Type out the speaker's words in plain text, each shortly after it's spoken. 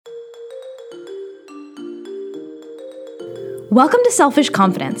Welcome to Selfish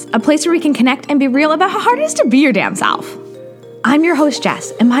Confidence, a place where we can connect and be real about how hard it is to be your damn self. I'm your host,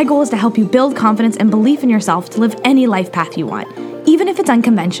 Jess, and my goal is to help you build confidence and belief in yourself to live any life path you want, even if it's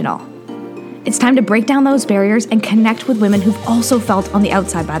unconventional. It's time to break down those barriers and connect with women who've also felt on the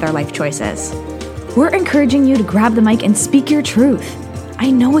outside by their life choices. We're encouraging you to grab the mic and speak your truth. I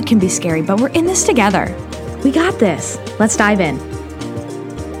know it can be scary, but we're in this together. We got this. Let's dive in.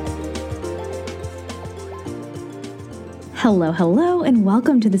 Hello, and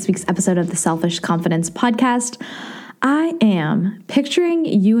welcome to this week's episode of the Selfish Confidence Podcast. I am picturing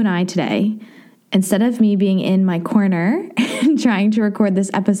you and I today, instead of me being in my corner and trying to record this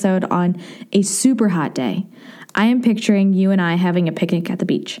episode on a super hot day, I am picturing you and I having a picnic at the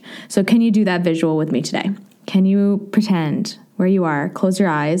beach. So can you do that visual with me today? Can you pretend where you are, close your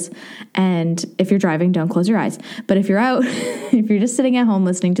eyes, and if you're driving, don't close your eyes. But if you're out, if you're just sitting at home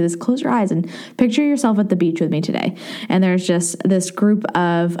listening to this, close your eyes and picture yourself at the beach with me today. And there's just this group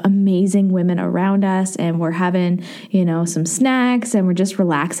of amazing women around us, and we're having, some snacks, and we're just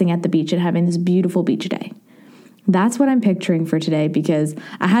relaxing at the beach and having this beautiful beach day. That's what I'm picturing for today, because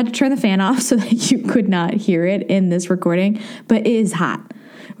I had to turn the fan off so that you could not hear it in this recording, but it is hot.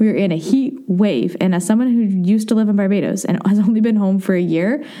 We're in a heat wave, and as someone who used to live in Barbados and has only been home for a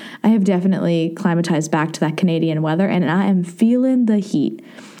year, I have definitely climatized back to that Canadian weather, and I am feeling the heat.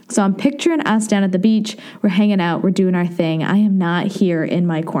 So I'm picturing us down at the beach. We're hanging out. We're doing our thing. I am not here in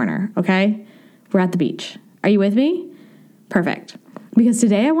my corner, okay? We're at the beach. Are you with me? Perfect. Because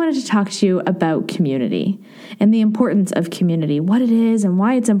today I wanted to talk to you about community and the importance of community, what it is and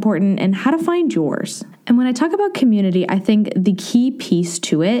why it's important, and how to find yours. And when I talk about community, I think the key piece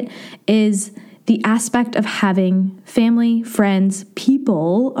to it is the aspect of having family, friends,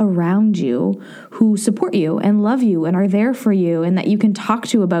 people around you who support you and love you and are there for you, and that you can talk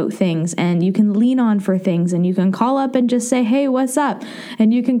to about things and you can lean on for things, and you can call up and just say, hey, what's up?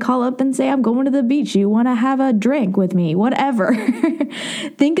 And you can call up and say, I'm going to the beach. You want to have a drink with me? Whatever.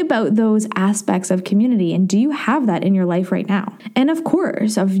 Think about those aspects of community, and do you have that in your life right now? And of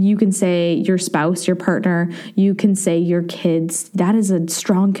course, you can say your spouse, your partner, you can say your kids. That is a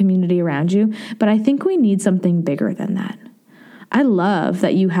strong community around you. But I think we need something bigger than that. I love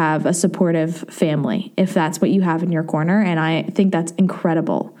that you have a supportive family, if that's what you have in your corner, and I think that's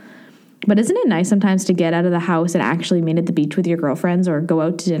incredible. But isn't it nice sometimes to get out of the house and actually meet at the beach with your girlfriends, or go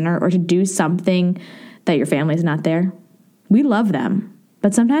out to dinner, or to do something that your family's not there? We love them,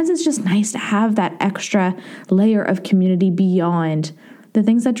 but sometimes it's just nice to have that extra layer of community beyond the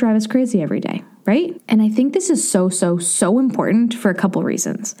things that drive us crazy every day. Right? And I think this is so important for a couple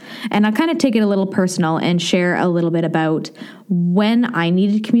reasons. And I'll kind of take it a little personal and share a little bit about when I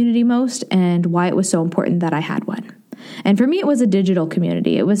needed community most and why it was so important that I had one. And for me, it was a digital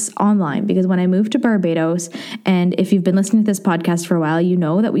community. It was online, because when I moved to Barbados, and if you've been listening to this podcast for a while, you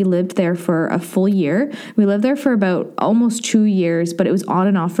know that we lived there for a full year. We lived there for about almost 2 years, but it was on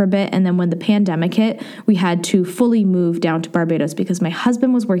and off for a bit. And then when the pandemic hit, we had to fully move down to Barbados because my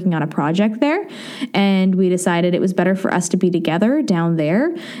husband was working on a project there. And we decided it was better for us to be together down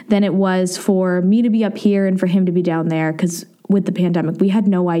there than it was for me to be up here and for him to be down there, because with the pandemic, we had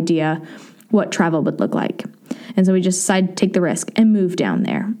no idea what travel would look like. And so we just decided to take the risk and move down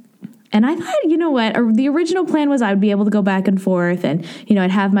there. And I thought, you know what, the original plan was I would be able to go back and forth, and,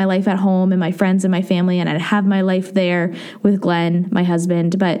 I'd have my life at home and my friends and my family, and I'd have my life there with Glenn, my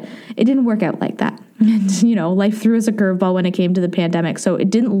husband, but it didn't work out like that. And, life threw us a curveball when it came to the pandemic, so it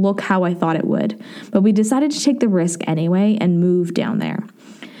didn't look how I thought it would. But we decided to take the risk anyway and move down there.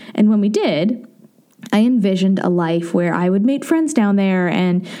 And when we did, I envisioned a life where I would meet friends down there,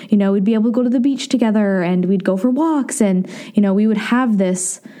 and, we'd be able to go to the beach together, and we'd go for walks, and, we would have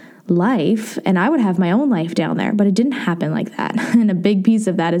this life, and I would have my own life down there. But it didn't happen like that. And a big piece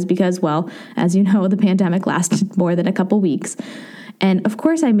of that is because, well, as you know, the pandemic lasted more than a couple weeks. And of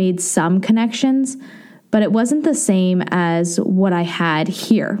course I made some connections, but it wasn't the same as what I had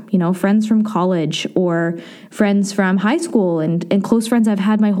here. Friends from college, or friends from high school, and close friends I've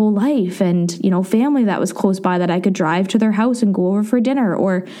had my whole life, and, family that was close by that I could drive to their house and go over for dinner.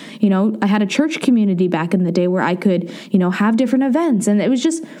 Or, I had a church community back in the day where I could, have different events. And it was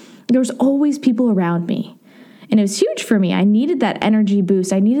just, there was always people around me. And it was huge for me. I needed that energy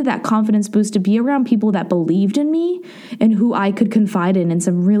boost. I needed that confidence boost to be around people that believed in me and who I could confide in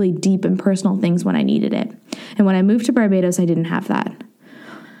some really deep and personal things when I needed it. And when I moved to Barbados, I didn't have that.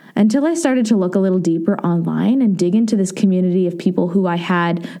 Until I started to look a little deeper online and dig into this community of people who I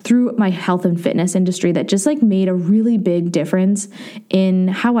had through my health and fitness industry that just made a really big difference in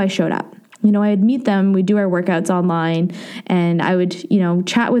how I showed up. I'd meet them, we'd do our workouts online, and I would,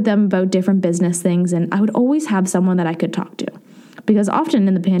 chat with them about different business things, and I would always have someone that I could talk to. because often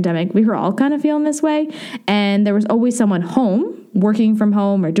in the pandemic, we were all kind of feeling this way. And there was always someone home, working from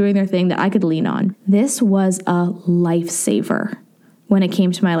home or doing their thing that I could lean on. This was a lifesaver when it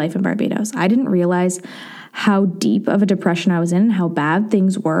came to my life in Barbados. I didn't realize how deep of a depression I was in and how bad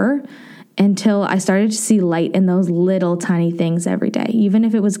things were until I started to see light in those little tiny things every day. Even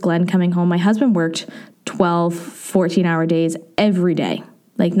if it was Glenn coming home, my husband worked 12, 14-hour days every day.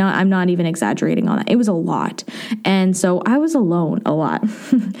 I'm not even exaggerating on that. It was a lot. And so I was alone a lot.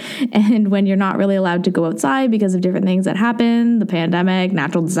 And when you're not really allowed to go outside because of different things that happen, the pandemic,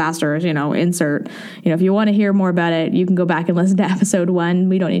 natural disasters, insert, if you want to hear more about it, you can go back and listen to episode 1.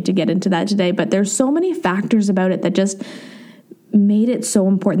 We don't need to get into that today, but there's so many factors about it that just made it so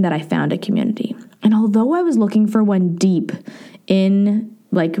important that I found a community. And although I was looking for one deep in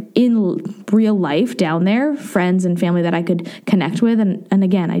real life down there, friends and family that I could connect with. And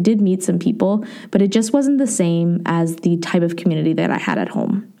again, I did meet some people, but it just wasn't the same as the type of community that I had at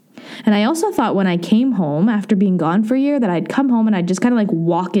home. And I also thought when I came home after being gone for a year that I'd come home and I'd just kind of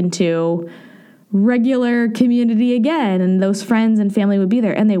walk into regular community again, and those friends and family would be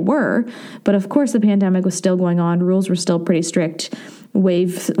there, and they were. But of course, the pandemic was still going on. Rules were still pretty strict.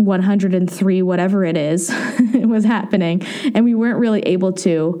 Wave 103, whatever it is, it was happening. And we weren't really able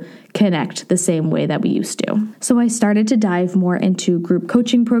to connect the same way that we used to. So I started to dive more into group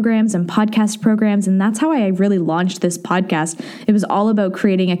coaching programs and podcast programs. And that's how I really launched this podcast. It was all about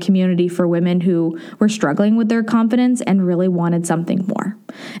creating a community for women who were struggling with their confidence and really wanted something more.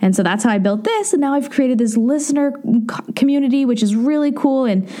 And so that's how I built this. And now I've created this listener community, which is really cool.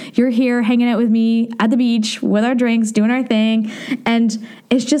 And you're here hanging out with me at the beach with our drinks, doing our thing. And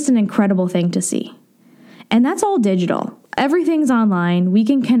it's just an incredible thing to see. And that's all digital. Everything's online. We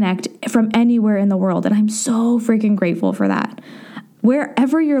can connect from anywhere in the world. And I'm so freaking grateful for that.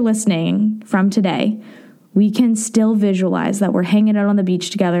 Wherever you're listening from today, we can still visualize that we're hanging out on the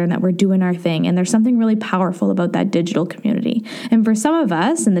beach together and that we're doing our thing. And there's something really powerful about that digital community. And for some of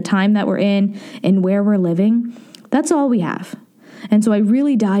us, in the time that we're in and where we're living, that's all we have. And so I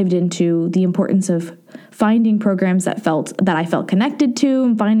really dived into the importance of finding programs that I felt connected to,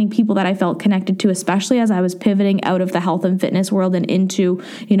 and finding people that I felt connected to, especially as I was pivoting out of the health and fitness world and into,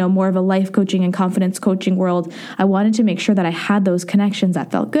 more of a life coaching and confidence coaching world. I wanted to make sure that I had those connections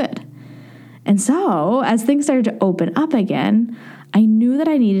that felt good. And so as things started to open up again, I knew that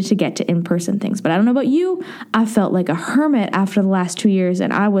I needed to get to in-person things. But I don't know about you, I felt like a hermit after the last 2 years,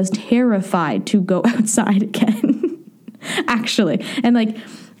 and I was terrified to go outside again, actually. And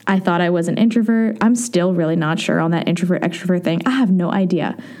I thought I was an introvert. I'm still really not sure on that introvert-extrovert thing. I have no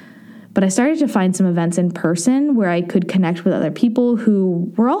idea. But I started to find some events in person where I could connect with other people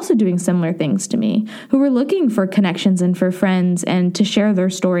who were also doing similar things to me, who were looking for connections and for friends and to share their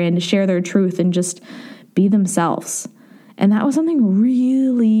story and to share their truth and just be themselves. And that was something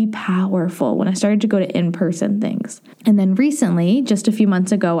really powerful when I started to go to in-person things. And then recently, just a few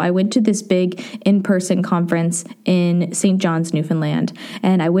months ago, I went to this big in-person conference in St. John's, Newfoundland.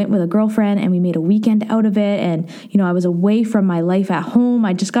 And I went with a girlfriend and we made a weekend out of it. And, I was away from my life at home.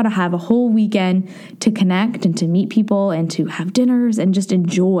 I just got to have a whole weekend to connect and to meet people and to have dinners and just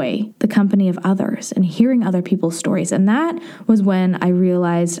enjoy the company of others and hearing other people's stories. And that was when I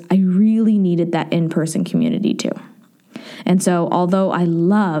realized I really needed that in-person community too. And so although I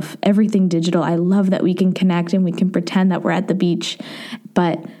love everything digital, I love that we can connect and we can pretend that we're at the beach,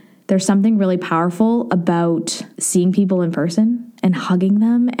 but there's something really powerful about seeing people in person and hugging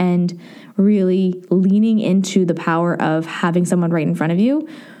them and really leaning into the power of having someone right in front of you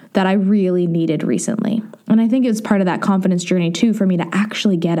that I really needed recently. And I think it was part of that confidence journey too, for me to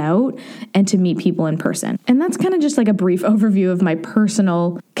actually get out and to meet people in person. And that's kind of just a brief overview of my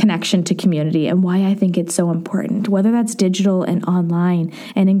personal connection to community and why I think it's so important, whether that's digital and online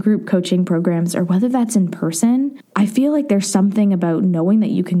and in group coaching programs, or whether that's in person. I feel like there's something about knowing that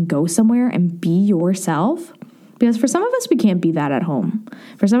you can go somewhere and be yourself. Because for some of us, we can't be that at home.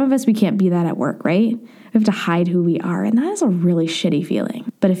 For some of us, we can't be that at work, right? We have to hide who we are, and that is a really shitty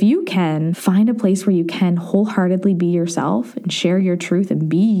feeling. But if you can find a place where you can wholeheartedly be yourself and share your truth and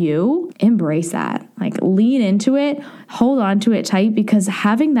be you, embrace that. Lean into it, hold on to it tight, because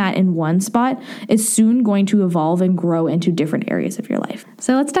having that in one spot is soon going to evolve and grow into different areas of your life.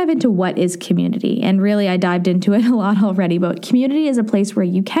 So let's dive into what is community. And really, I dived into it a lot already, but community is a place where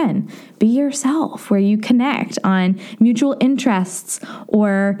you can be yourself, where you connect on mutual interests,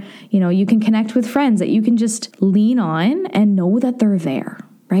 or, you can connect with friends that you can just lean on and know that they're there,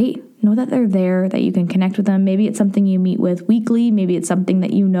 right? Know that they're there, that you can connect with them. Maybe it's something you meet with weekly. Maybe it's something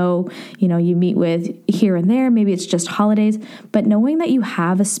that you meet with here and there. Maybe it's just holidays. But knowing that you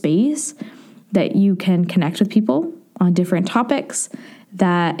have a space that you can connect with people on different topics,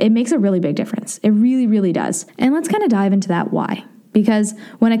 that it makes a really big difference. It really, really does. And let's kind of dive into that why. Because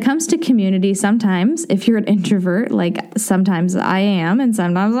when it comes to community, sometimes if you're an introvert, like sometimes I am and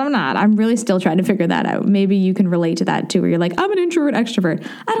sometimes I'm not, I'm really still trying to figure that out. Maybe you can relate to that too, where you're like, I'm an introvert, extrovert.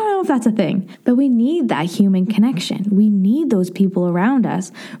 I don't know if that's a thing, but we need that human connection. We need those people around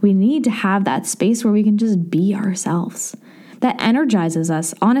us. We need to have that space where we can just be ourselves. That energizes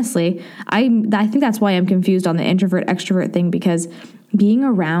us. Honestly, I think that's why I'm confused on the introvert extrovert thing, because being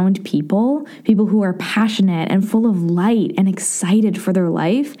around people who are passionate and full of light and excited for their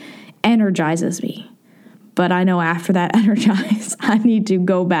life energizes me. But I know after that energize, I need to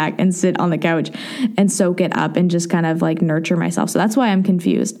go back and sit on the couch and soak it up and just kind of like nurture myself. So that's why I'm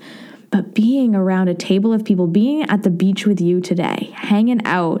confused. But being around a table of people, being at the beach with you today, hanging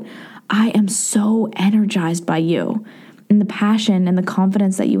out, I am so energized by you. And the passion and the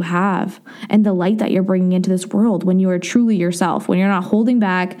confidence that you have and the light that you're bringing into this world when you are truly yourself, when you're not holding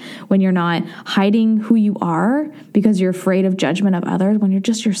back, when you're not hiding who you are because you're afraid of judgment of others, when you're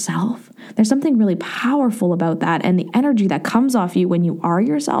just yourself. There's something really powerful about that. And the energy that comes off you when you are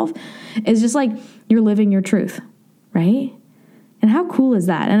yourself is just like you're living your truth, right? And how cool is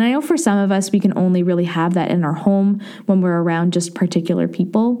that? And I know for some of us, we can only really have that in our home when we're around just particular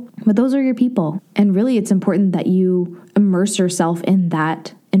people, but those are your people. And really, it's important that you immerse yourself in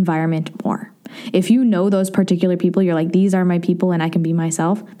that environment more. If you know those particular people, you're like, these are my people and I can be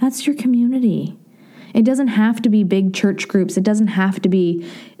myself, that's your community. It doesn't have to be big church groups. It doesn't have to be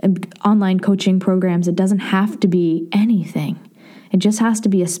online coaching programs. It doesn't have to be anything. It just has to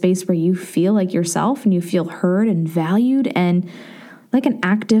be a space where you feel like yourself and you feel heard and valued and like an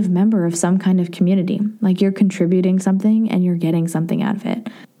active member of some kind of community, like you're contributing something and you're getting something out of it.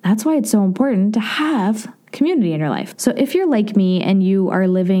 That's why it's so important to have community in your life. So if you're like me and you are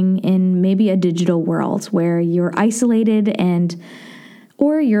living in maybe a digital world where you're isolated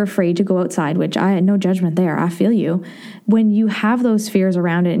or you're afraid to go outside, which no judgment there, I feel you. When you have those fears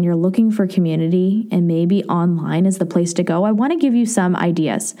around it and you're looking for community and maybe online is the place to go, I want to give you some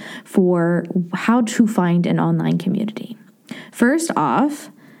ideas for how to find an online community. First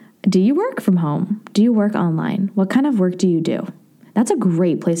off, do you work from home? Do you work online? What kind of work do you do? That's a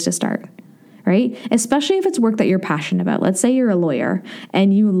great place to start, right? Especially if it's work that you're passionate about. Let's say you're a lawyer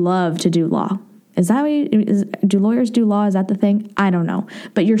and you love to do law. Is that what do lawyers do law? Is that the thing? I don't know.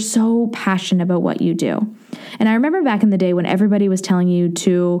 But you're so passionate about what you do. And I remember back in the day when everybody was telling you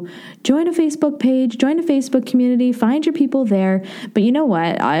to join a Facebook page, join a Facebook community, find your people there. But you know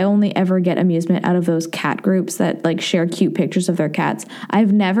what? I only ever get amusement out of those cat groups that like share cute pictures of their cats.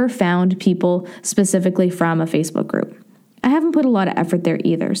 I've never found people specifically from a Facebook group. I haven't put a lot of effort there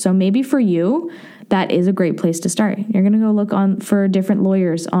either. So maybe for you, that is a great place to start. You're going to go look for different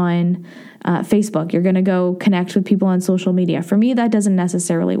lawyers on Facebook. You're going to go connect with people on social media. For me, that doesn't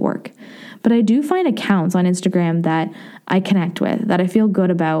necessarily work. But I do find accounts on Instagram that I connect with, that I feel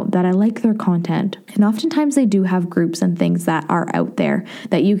good about, that I like their content. And oftentimes they do have groups and things that are out there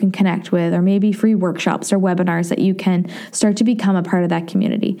that you can connect with, or maybe free workshops or webinars that you can start to become a part of that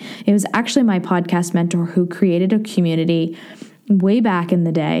community. It was actually my podcast mentor who created a community way back in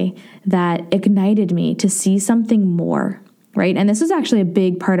the day that ignited me to see something more, right? And this is actually a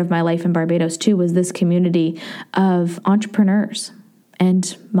big part of my life in Barbados too, was this community of entrepreneurs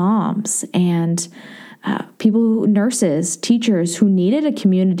and moms and people, nurses, teachers who needed a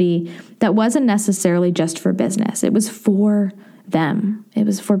community that wasn't necessarily just for business. It was for them. It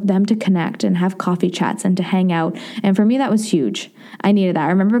was for them to connect and have coffee chats and to hang out. And for me, that was huge. I needed that. I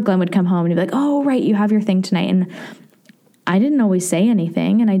remember Glenn would come home and he'd be like, oh, right, you have your thing tonight. And I didn't always say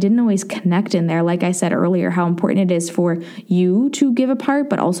anything and I didn't always connect in there. Like I said earlier, how important it is for you to give a part,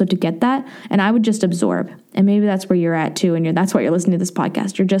 but also to get that. And I would just absorb. And maybe that's where you're at too. And that's why you're listening to this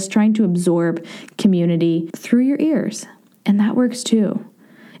podcast. You're just trying to absorb community through your ears. And that works too.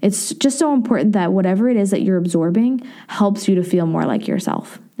 It's just so important that whatever it is that you're absorbing helps you to feel more like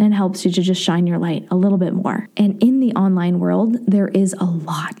yourself and helps you to just shine your light a little bit more. And in the online world, there is a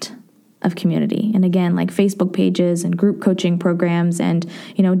lot of community. And again, like Facebook pages and group coaching programs and,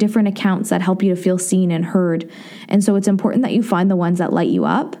 different accounts that help you to feel seen and heard. And so it's important that you find the ones that light you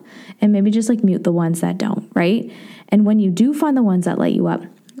up and maybe just like mute the ones that don't, right? And when you do find the ones that light you up,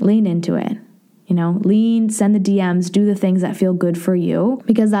 lean into it. Send the DMs, do the things that feel good for you,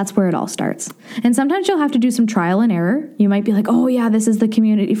 because that's where it all starts. And sometimes you'll have to do some trial and error. You might be like, oh yeah, this is the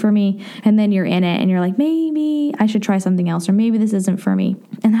community for me. And then you're in it and you're like, maybe I should try something else, or maybe this isn't for me.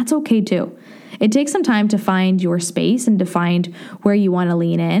 And that's okay too. It takes some time to find your space and to find where you want to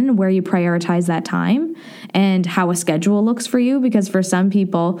lean in, where you prioritize that time, and how a schedule looks for you. Because for some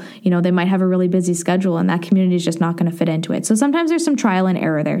people, they might have a really busy schedule and that community is just not going to fit into it. So sometimes there's some trial and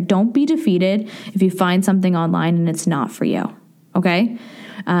error there. Don't be defeated if you find something online and it's not for you. Okay?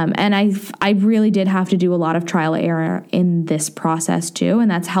 And I really did have to do a lot of trial and error in this process too. And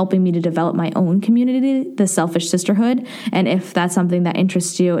that's helping me to develop my own community, the Selfish Sisterhood. And if that's something that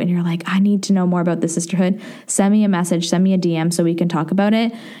interests you and you're like, I need to know more about the sisterhood, send me a message, send me a DM so we can talk about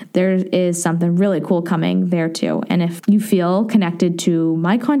it. There is something really cool coming there too. And if you feel connected to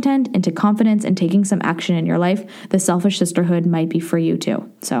my content and to confidence and taking some action in your life, the Selfish Sisterhood might be for you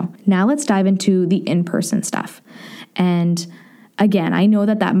too. So now let's dive into the in-person stuff. And again, I know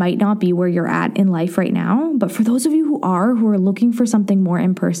that might not be where you're at in life right now, but for those of you who are looking for something more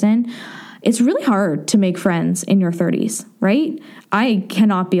in person, it's really hard to make friends in your 30s, right? I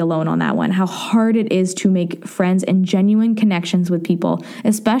cannot be alone on that one, how hard it is to make friends and genuine connections with people,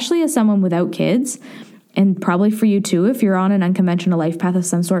 especially as someone without kids. And probably for you too, if you're on an unconventional life path of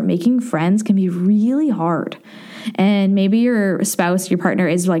some sort, making friends can be really hard. And maybe your spouse, your partner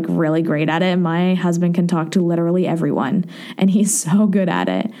is like really great at it. My husband can talk to literally everyone and he's so good at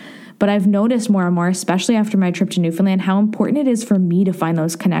it. But I've noticed more and more, especially after my trip to Newfoundland, how important it is for me to find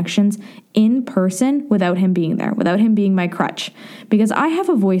those connections in person without him being there, without him being my crutch, because I have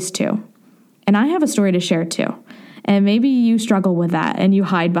a voice too. And I have a story to share too. And maybe you struggle with that and you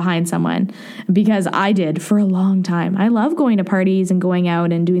hide behind someone, because I did for a long time. I love going to parties and going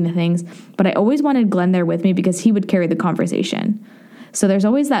out and doing the things, but I always wanted Glenn there with me because he would carry the conversation. So there's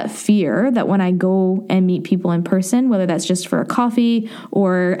always that fear that when I go and meet people in person, whether that's just for a coffee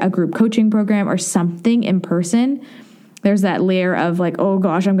or a group coaching program or something in person, there's that layer of like, oh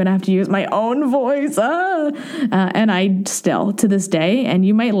gosh, I'm going to have to use my own voice. And I still, to this day, and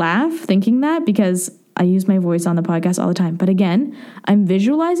you might laugh thinking that because I use my voice on the podcast all the time. But again, I'm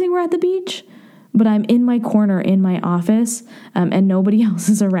visualizing we're at the beach, but I'm in my corner in my office and nobody else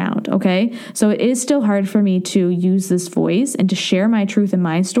is around, okay? So it is still hard for me to use this voice and to share my truth and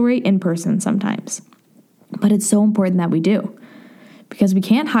my story in person sometimes. But it's so important that we do, because we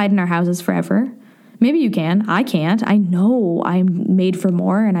can't hide in our houses forever. Maybe you can. I can't. I know I'm made for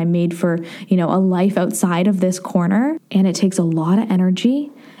more and I'm made for, a life outside of this corner. And it takes a lot of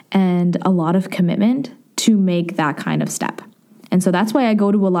energy and a lot of commitment to make that kind of step. And so that's why I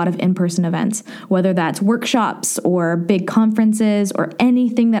go to a lot of in-person events, whether that's workshops or big conferences or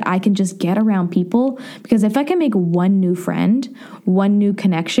anything that I can just get around people. Because if I can make one new friend, one new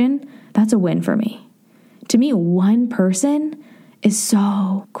connection, that's a win for me. To me, one person is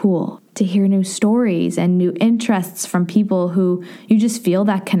so cool to hear new stories and new interests from people who you just feel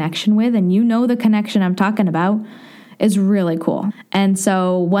that connection with, and the connection I'm talking about is really cool. And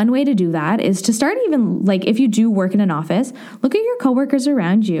so one way to do that is to start, even like if you do work in an office, look at your coworkers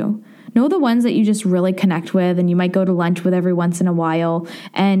around you. Know the ones that you just really connect with and you might go to lunch with every once in a while,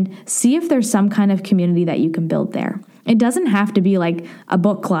 and see if there's some kind of community that you can build there. It doesn't have to be like a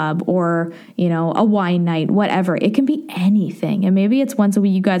book club or, a wine night, whatever. It can be anything. And maybe it's once a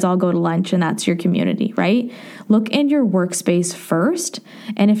week you guys all go to lunch and that's your community, right? Look in your workspace first.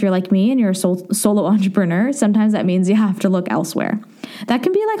 And if you're like me and you're a solo entrepreneur, sometimes that means you have to look elsewhere. That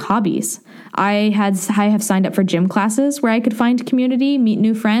can be like hobbies. I have signed up for gym classes where I could find community, meet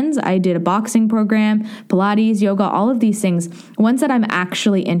new friends. I did a boxing program, Pilates, yoga, all of these things, ones that I'm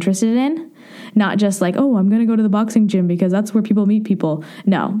actually interested in. Not just like, oh, I'm going to go to the boxing gym because that's where people meet people.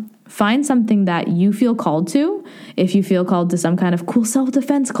 No, find something that you feel called to. If you feel called to some kind of cool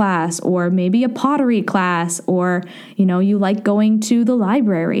self-defense class, or maybe a pottery class, or, you like going to the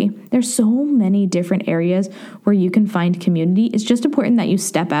library. There's so many different areas where you can find community. It's just important that you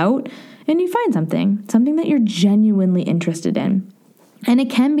step out and you find something that you're genuinely interested in. And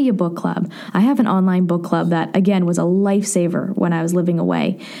it can be a book club. I have an online book club that, again, was a lifesaver when I was living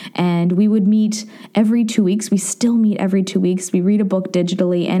away. And we would meet every 2 weeks. We still meet every 2 weeks. We read a book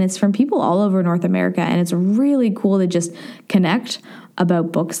digitally, and it's from people all over North America. And it's really cool to just connect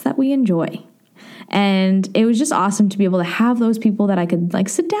about books that we enjoy. And it was just awesome to be able to have those people that I could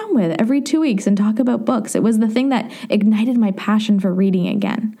sit down with every 2 weeks and talk about books. It was the thing that ignited my passion for reading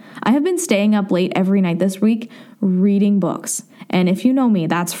again. I have been staying up late every night this week reading books. And if you know me,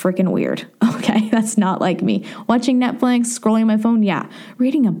 that's freaking weird. Okay, that's not like me. Watching Netflix, scrolling my phone, yeah.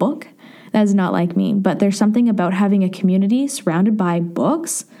 Reading a book, that is not like me. But there's something about having a community surrounded by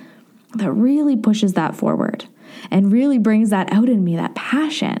books that really pushes that forward and really brings that out in me, that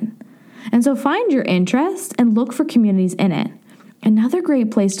passion. And so find your interest and look for communities in it. Another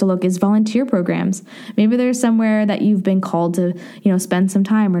great place to look is volunteer programs. Maybe there's somewhere that you've been called to, spend some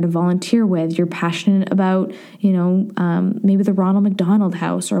time or to volunteer with. You're passionate about, maybe the Ronald McDonald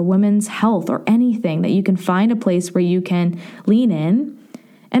House or women's health or anything, that you can find a place where you can lean in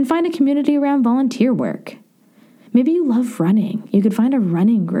and find a community around volunteer work. Maybe you love running. You could find a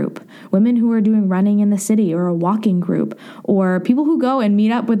running group, women who are doing running in the city, or a walking group, or people who go and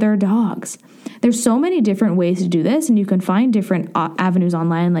meet up with their dogs. There's so many different ways to do this, and you can find different avenues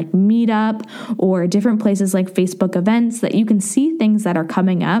online like Meetup or different places like Facebook events that you can see things that are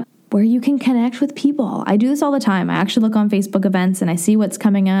coming up where you can connect with people. I do this all the time. I actually look on Facebook events and I see what's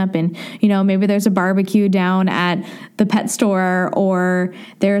coming up, and maybe there's a barbecue down at the pet store, or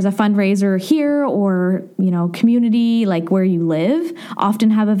there's a fundraiser here, or community like where you live often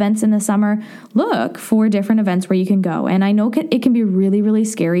have events in the summer. Look for different events where you can go. And I know it can be really, really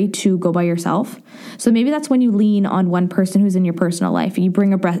scary to go by yourself. So maybe that's when you lean on one person who's in your personal life. You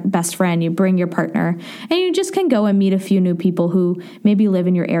bring a best friend, you bring your partner, and you just can go and meet a few new people who maybe live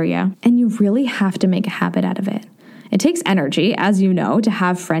in your area. And you really have to make a habit out of it. It takes energy, as you know, to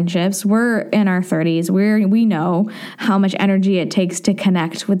have friendships. We're in our 30s. We know how much energy it takes to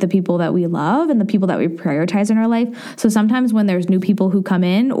connect with the people that we love and the people that we prioritize in our life. So sometimes when there's new people who come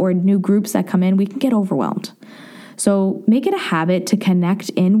in or new groups that come in, we can get overwhelmed. So make it a habit to connect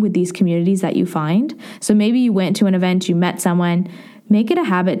in with these communities that you find. So maybe you went to an event, you met someone. Make it a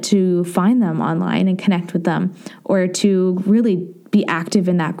habit to find them online and connect with them, or to really be active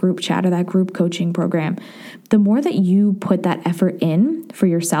in that group chat or that group coaching program. The more that you put that effort in for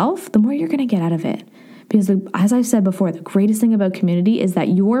yourself, the more you're going to get out of it. Because as I've said before, the greatest thing about community is that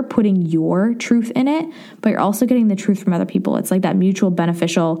you're putting your truth in it, but you're also getting the truth from other people. It's like that mutual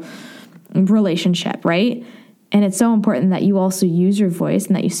beneficial relationship, right? And it's so important that you also use your voice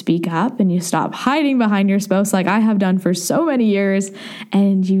and that you speak up and you stop hiding behind your spouse like I have done for so many years,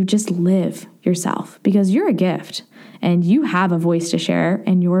 and you just live yourself, because you're a gift and you have a voice to share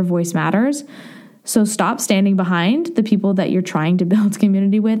and your voice matters. So stop standing behind the people that you're trying to build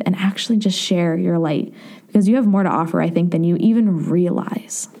community with and actually just share your light, because you have more to offer, I think, than you even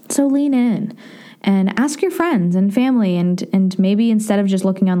realize. So lean in and ask your friends and family, and maybe instead of just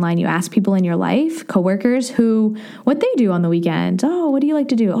looking online, you ask people in your life, coworkers, what they do on the weekend. Oh, what do you like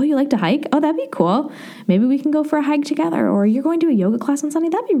to do? Oh, you like to hike? Oh, that'd be cool. Maybe we can go for a hike together. Or you're going to a yoga class on Sunday.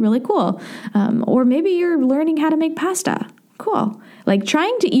 That'd be really cool. Or maybe you're learning how to make pasta. Cool. Like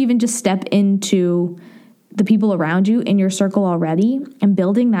trying to even just step into the people around you in your circle already and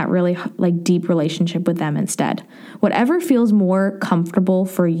building that really deep relationship with them instead. Whatever feels more comfortable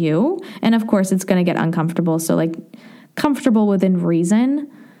for you. And of course it's going to get uncomfortable. So comfortable within reason,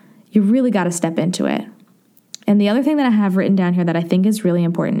 you really got to step into it. And the other thing that I have written down here that I think is really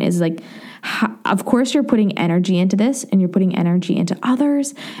important is of course you're putting energy into this and you're putting energy into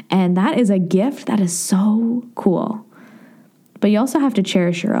others. And that is a gift that is so cool. But you also have to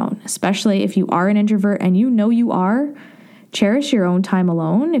cherish your own, especially if you are an introvert and you are. Cherish your own time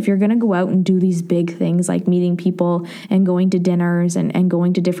alone. If you're going to go out and do these big things like meeting people and going to dinners and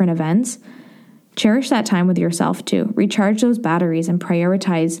going to different events, cherish that time with yourself too. Recharge those batteries and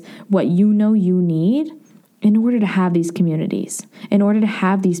prioritize what you need in order to have these communities, in order to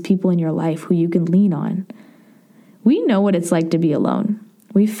have these people in your life who you can lean on. We know what it's like to be alone.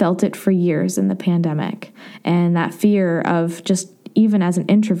 We've felt it for years in the pandemic, and that fear of just, even as an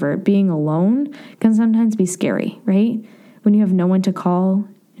introvert, being alone can sometimes be scary, right? When you have no one to call,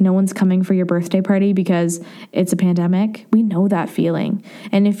 no one's coming for your birthday party because it's a pandemic. We know that feeling.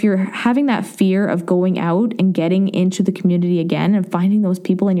 And if you're having that fear of going out and getting into the community again and finding those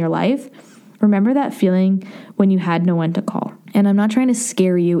people in your life, remember that feeling when you had no one to call. And I'm not trying to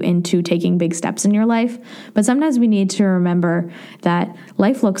scare you into taking big steps in your life, but sometimes we need to remember that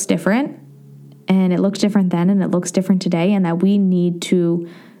life looks different, and it looks different then and it looks different today, and that we need to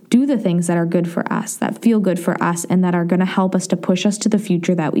do the things that are good for us, that feel good for us, and that are going to help us to push us to the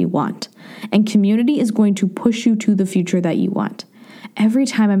future that we want. And community is going to push you to the future that you want. Every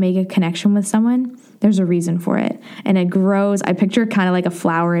time I make a connection with someone, there's a reason for it. And it grows. I picture kind of like a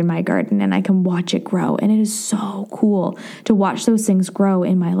flower in my garden, and I can watch it grow. And it is so cool to watch those things grow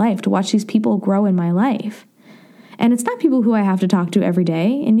in my life, to watch these people grow in my life. And it's not people who I have to talk to every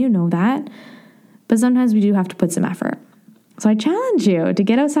day, and you know that. But sometimes we do have to put some effort. So I challenge you to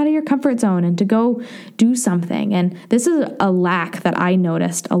get outside of your comfort zone and to go do something. And this is a lack that I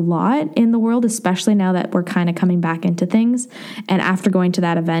noticed a lot in the world, especially now that we're kind of coming back into things. And after going to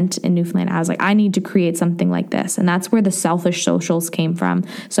that event in Newfoundland, I was like, I need to create something like this. And that's where the Selfish Socials came from.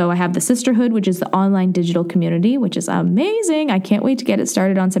 So I have the Sisterhood, which is the online digital community, which is amazing. I can't wait to get it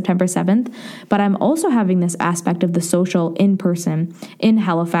started on September 7th. But I'm also having this aspect of the social in person in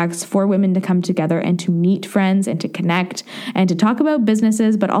Halifax for women to come together and to meet friends and to connect and to talk about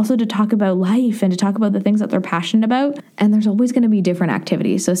businesses, but also to talk about life and to talk about the things that they're passionate about. And there's always going to be different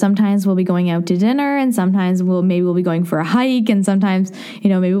activities. So sometimes we'll be going out to dinner, and sometimes we'll be going for a hike, and sometimes,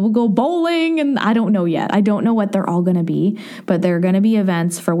 maybe we'll go bowling, and I don't know yet. I don't know what they're all going to be, but there are going to be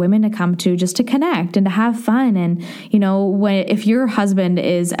events for women to come to just to connect and to have fun. And, if your husband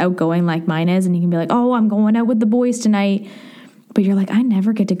is outgoing like mine is, and you can be like, oh, I'm going out with the boys tonight, but you're like, I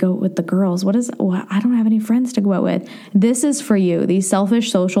never get to go with the girls. I don't have any friends to go out with. This is for you. These Selfish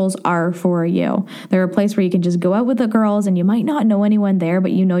Socials are for you. They're a place where you can just go out with the girls, and you might not know anyone there,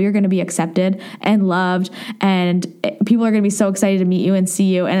 but you're going to be accepted and loved, and people are going to be so excited to meet you and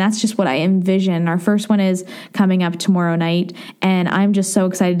see you. And that's just what I envision. Our first one is coming up tomorrow night, and I'm just so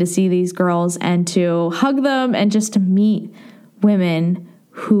excited to see these girls and to hug them and just to meet women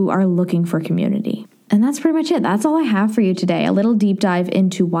who are looking for community. And that's pretty much it. That's all I have for you today. A little deep dive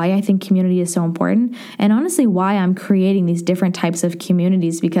into why I think community is so important, and honestly, why I'm creating these different types of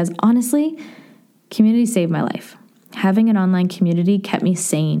communities, because honestly, community saved my life. Having an online community kept me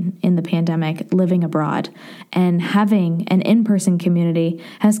sane in the pandemic, living abroad, and having an in-person community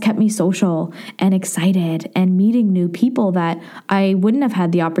has kept me social and excited and meeting new people that I wouldn't have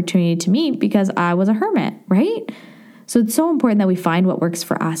had the opportunity to meet because I was a hermit, right? So it's so important that we find what works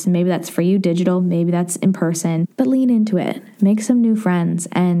for us. And maybe that's for you digital, maybe that's in person, but lean into it. Make some new friends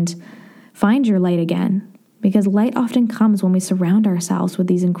and find your light again, because light often comes when we surround ourselves with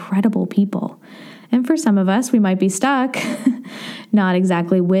these incredible people. And for some of us, we might be stuck, not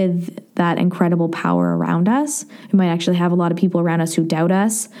exactly with that incredible power around us. We might actually have a lot of people around us who doubt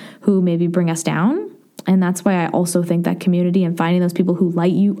us, who maybe bring us down. And that's why I also think that community and finding those people who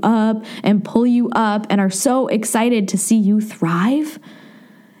light you up and pull you up and are so excited to see you thrive,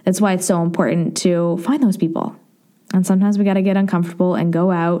 that's why it's so important to find those people. And sometimes we got to get uncomfortable and go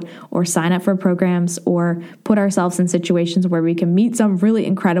out or sign up for programs or put ourselves in situations where we can meet some really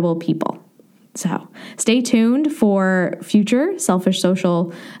incredible people. So stay tuned for future Selfish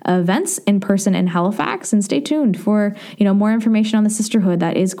Social events in person in Halifax, and stay tuned for, more information on the Sisterhood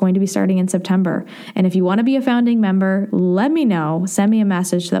that is going to be starting in September. And if you want to be a founding member, let me know. Send me a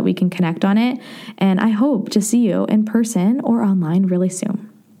message so that we can connect on it. And I hope to see you in person or online really soon.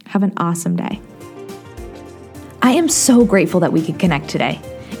 Have an awesome day. I am so grateful that we could connect today.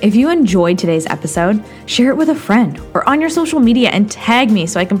 If you enjoyed today's episode, share it with a friend or on your social media and tag me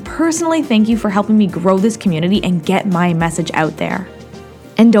so I can personally thank you for helping me grow this community and get my message out there.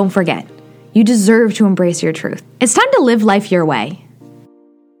 And don't forget, you deserve to embrace your truth. It's time to live life your way.